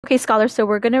Okay, scholars, so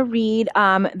we're going to read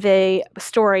the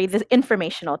story, the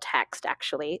informational text,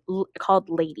 actually, called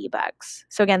Ladybugs.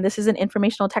 So again, this is an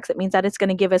informational text. It means that it's going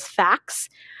to give us facts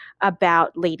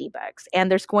about ladybugs. And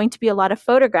there's going to be a lot of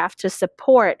photographs to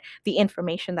support the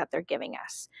information that they're giving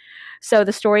us. So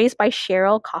the story is by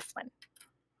Cheryl Coughlan.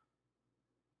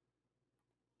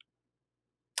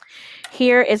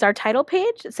 Here is our title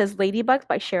page. It says Ladybugs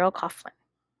by Cheryl Coughlan.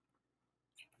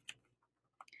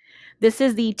 This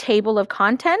is the table of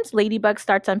contents. Ladybug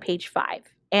starts on page 5.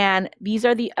 And these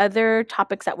are the other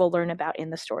topics that we'll learn about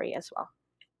in the story as well.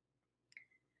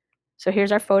 So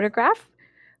here's our photograph.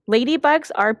 Ladybugs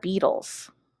are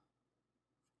beetles.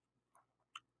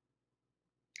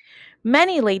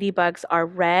 Many ladybugs are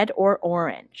red or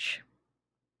orange.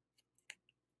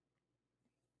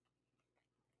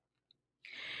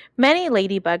 Many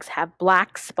ladybugs have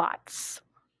black spots.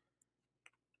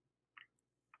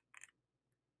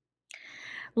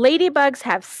 Ladybugs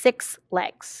have 6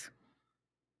 legs.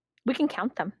 We can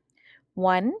count them.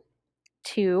 1,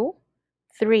 2,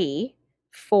 3,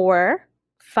 4,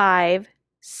 5,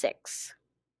 6.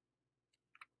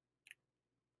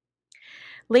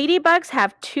 Ladybugs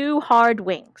have 2 hard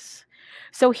wings.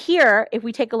 So here, if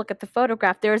we take a look at the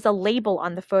photograph, there's a label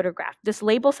on the photograph. This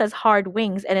label says hard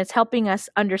wings, and it's helping us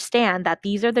understand that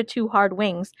these are the 2 hard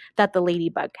wings that the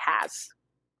ladybug has.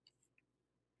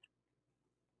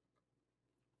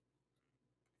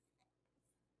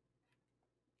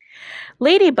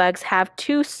 Ladybugs have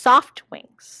 2 soft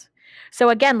wings. So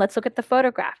again, let's look at the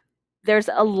photograph. There's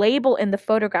a label in the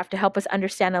photograph to help us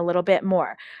understand a little bit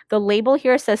more. The label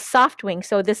here says soft wing,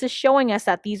 so this is showing us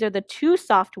that these are the 2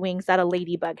 soft wings that a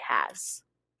ladybug has.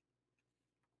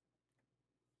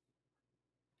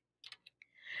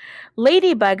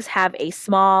 Ladybugs have a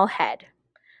small head.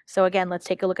 So again, let's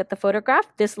take a look at the photograph.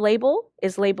 This label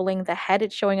is labeling the head.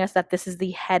 It's showing us that this is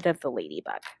the head of the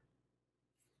ladybug.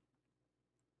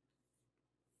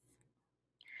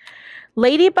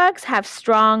 Ladybugs have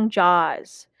strong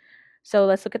jaws. So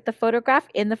let's look at the photograph.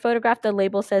 In the photograph, the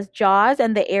label says jaws,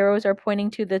 and the arrows are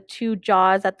pointing to the 2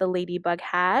 jaws that the ladybug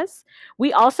has.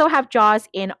 We also have jaws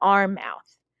in our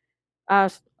mouth.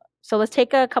 So let's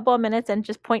take a couple of minutes and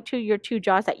just point to your 2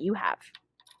 jaws that you have.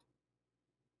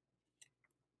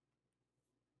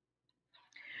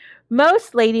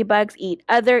 Most ladybugs eat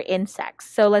other insects.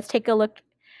 So let's take a look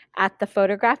at the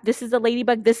photograph. This is the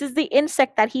ladybug. This is the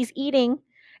insect that he's eating.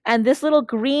 And this little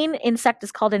green insect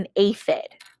is called an aphid.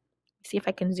 See if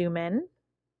I can zoom in.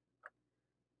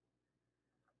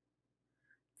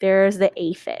 There's the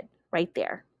aphid right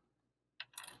there.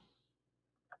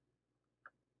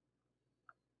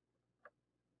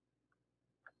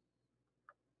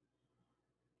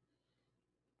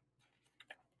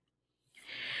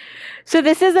 So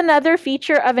this is another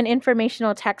feature of an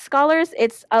informational text, scholars.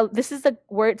 This is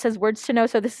where it says words to know.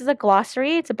 So this is a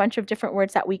glossary. It's a bunch of different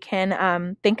words that we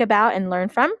can think about and learn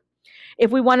from.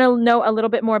 If we want to know a little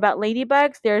bit more about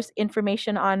ladybugs, there's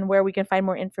information on where we can find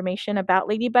more information about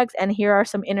ladybugs. And here are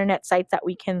some internet sites that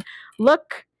we can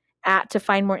look at to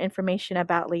find more information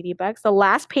about ladybugs. The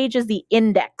last page is the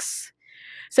index.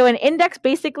 So an index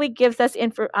basically gives us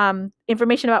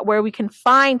information about where we can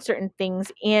find certain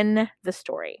things in the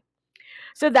story.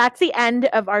 So that's the end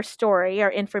of our story,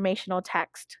 our informational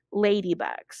text,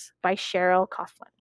 Ladybugs by Cheryl Coughlan.